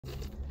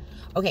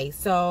Okay,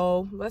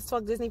 so let's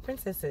talk Disney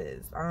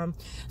princesses. I,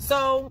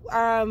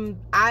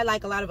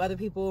 like a lot of other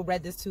people,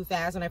 read this too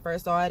fast when I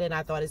first saw it, and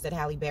I thought it said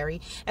Halle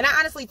Berry. And I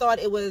honestly thought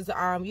it was,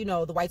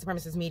 the white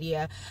supremacist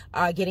media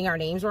getting our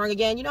names wrong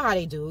again. You know how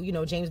they do. You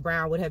know, James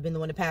Brown would have been the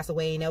one to pass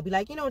away, and they'll be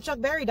like,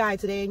 Chuck Berry died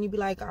today, and you'd be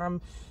like,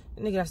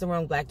 nigga, that's the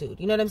wrong black dude.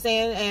 You know what I'm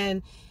saying?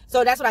 And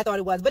so that's what I thought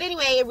it was. But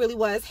anyway, it really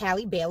was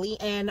Halle Bailey.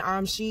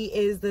 And she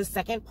is the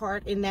second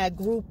part in that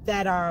group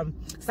that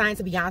signed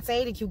to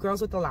Beyonce, the cute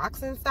girls with the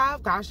locks and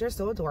stuff. Gosh, they're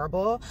so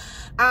adorable.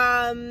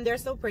 They're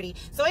so pretty.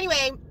 So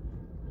anyway,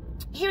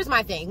 here's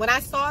my thing. When I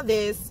saw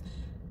this,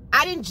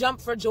 I didn't jump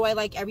for joy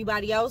like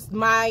everybody else.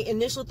 My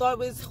initial thought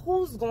was,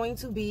 who's going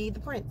to be the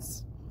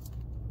prince?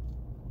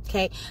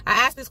 Okay, I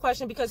asked this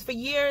question because for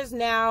years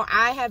now,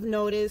 I have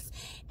noticed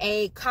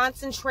a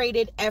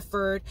concentrated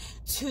effort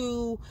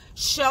to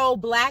show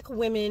black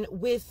women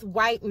with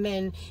white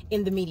men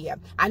in the media.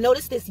 I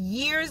noticed this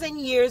years and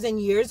years and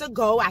years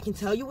ago. I can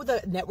tell you with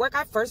the network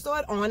I first saw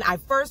it on. I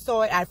first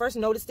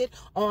noticed it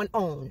on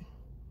OWN.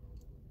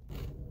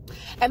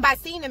 And by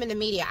seeing them in the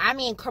media, I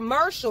mean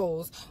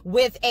commercials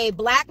with a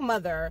black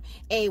mother,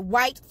 a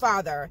white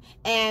father,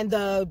 and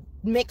the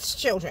mixed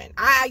children.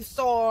 I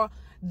saw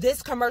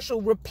this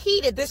commercial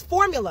repeated, this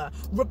formula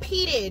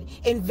repeated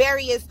in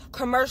various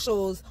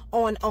commercials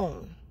on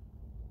OWN.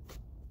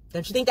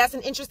 Don't you think that's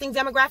an interesting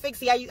demographic?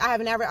 See, I have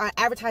an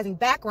advertising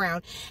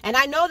background, and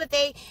I know that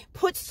they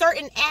put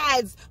certain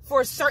ads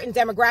for certain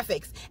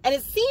demographics, and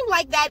it seemed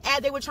like that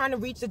ad, they were trying to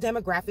reach the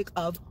demographic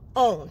of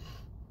OWN.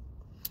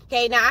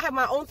 Okay, now I have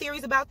my own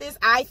theories about this.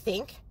 I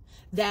think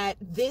that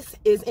this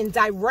is in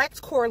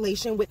direct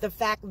correlation with the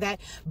fact that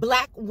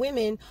black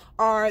women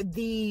are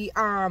the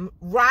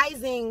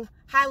rising,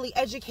 highly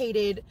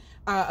educated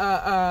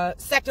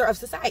sector of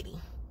society.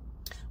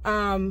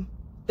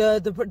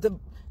 The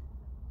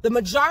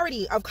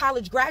majority of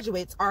college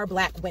graduates are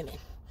black women.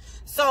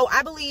 So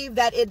I believe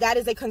that that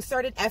is a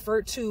concerted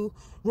effort to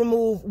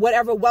remove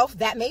whatever wealth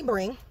that may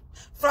bring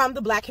from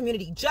the black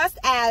community. Just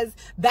as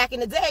back in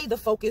the day, the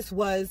focus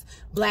was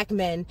black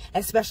men,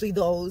 especially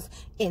those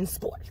in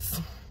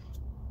sports,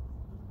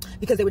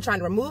 because they were trying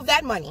to remove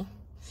that money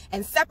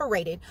and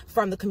separate it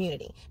from the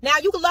community. Now,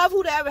 you can love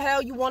whoever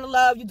hell you want to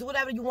love. You do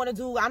whatever you want to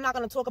do. I'm not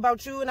going to talk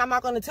about you, and I'm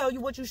not going to tell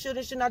you what you should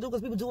and should not do,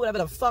 because people do whatever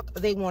the fuck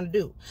they want to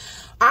do.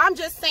 I'm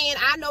just saying,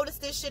 I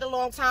noticed this shit a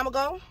long time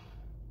ago.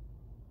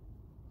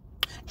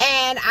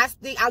 And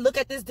I look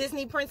at this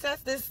Disney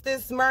princess,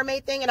 this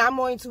mermaid thing, and I'm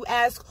going to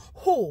ask,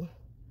 who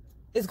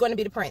is going to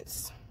be the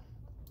prince?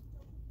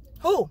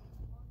 Who?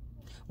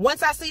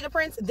 Once I see the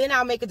prince, then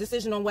I'll make a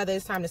decision on whether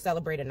it's time to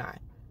celebrate or not.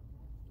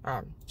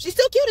 She's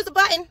still cute as a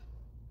button.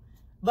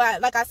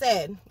 But like I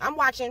said, I'm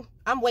watching.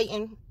 I'm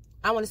waiting.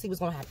 I want to see what's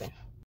going to happen.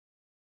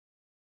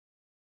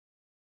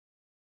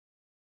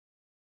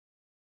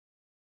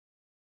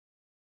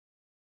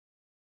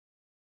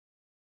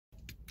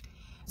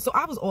 So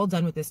I was all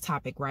done with this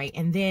topic, right?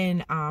 And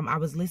then I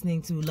was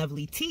listening to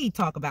Lovely T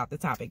talk about the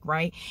topic,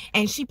 right?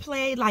 And she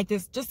played like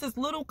this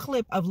little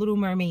clip of Little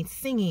Mermaid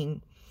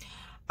singing,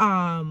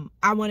 I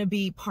want to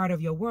be part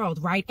of your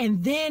world, right?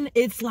 And then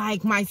it's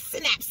like my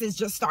synapses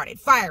just started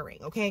firing,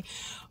 okay?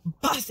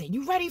 Busting.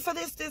 You ready for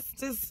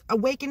this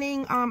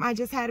awakening? I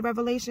just had a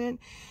revelation.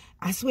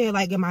 I swear,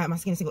 like, my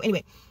skin is single.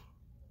 Anyway,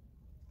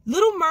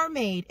 Little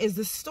Mermaid is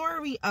the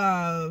story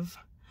of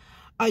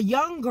a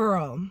young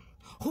girl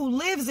who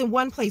lives in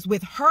one place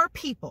with her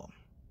people,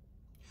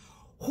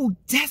 who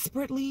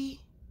desperately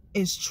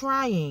is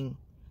trying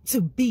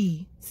to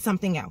be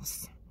something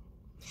else.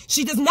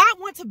 She does not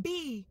want to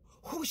be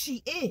who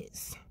she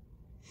is.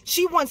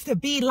 She wants to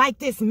be like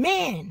this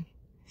man.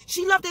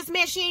 She loved this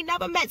man she ain't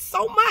never met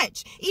so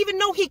much, even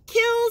though he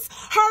kills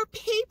her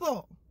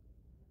people.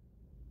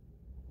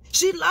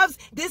 She loves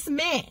this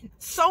man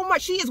so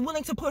much, she is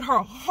willing to put her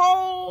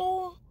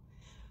whole,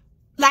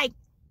 like,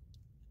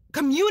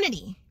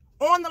 community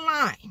on the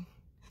line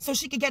so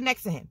she could get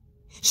next to him.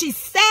 She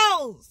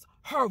sells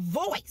her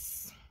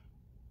voice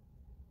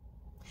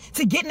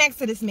to get next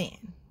to this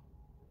man.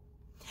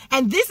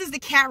 And this is the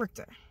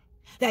character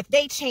that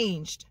they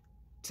changed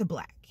to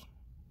black.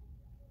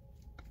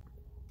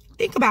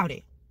 Think about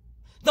it.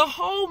 The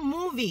whole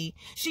movie,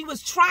 she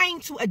was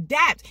trying to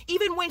adapt.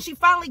 Even when she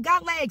finally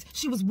got legs,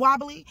 she was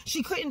wobbly.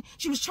 She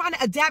was trying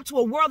to adapt to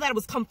a world that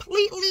was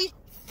completely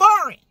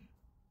foreign.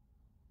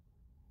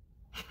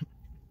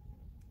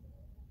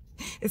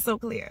 It's so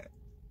clear.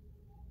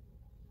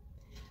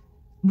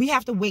 We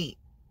have to wait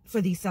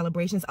for these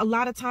celebrations. A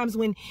lot of times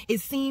when it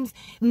seems,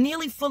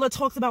 Neely Fuller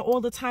talks about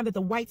all the time that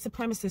the white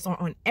supremacists are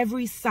on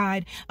every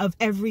side of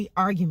every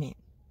argument.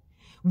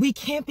 We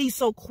can't be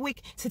so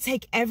quick to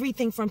take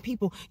everything from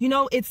people. You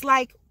know, it's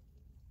like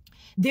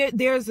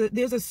there's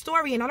a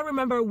story, and I don't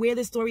remember where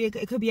this story,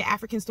 it could be an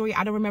African story.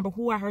 I don't remember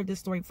who I heard this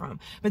story from,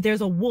 but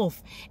there's a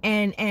wolf,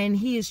 and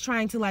he is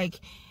trying to, like,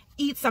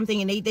 eat something,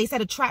 and they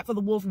set a trap for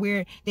the wolf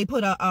where they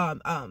put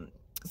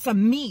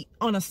some meat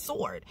on a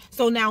sword.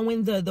 So now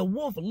when the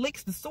wolf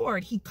licks the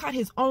sword, he cut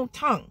his own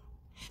tongue.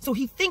 So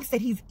he thinks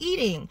that he's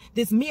eating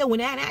this meal when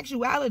in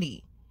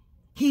actuality,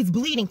 he's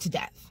bleeding to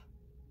death.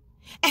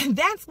 And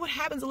that's what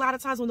happens a lot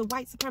of times when the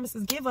white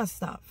supremacists give us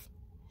stuff.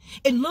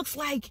 It looks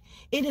like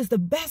it is the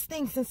best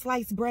thing since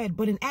sliced bread,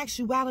 but in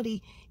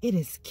actuality, it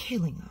is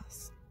killing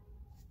us.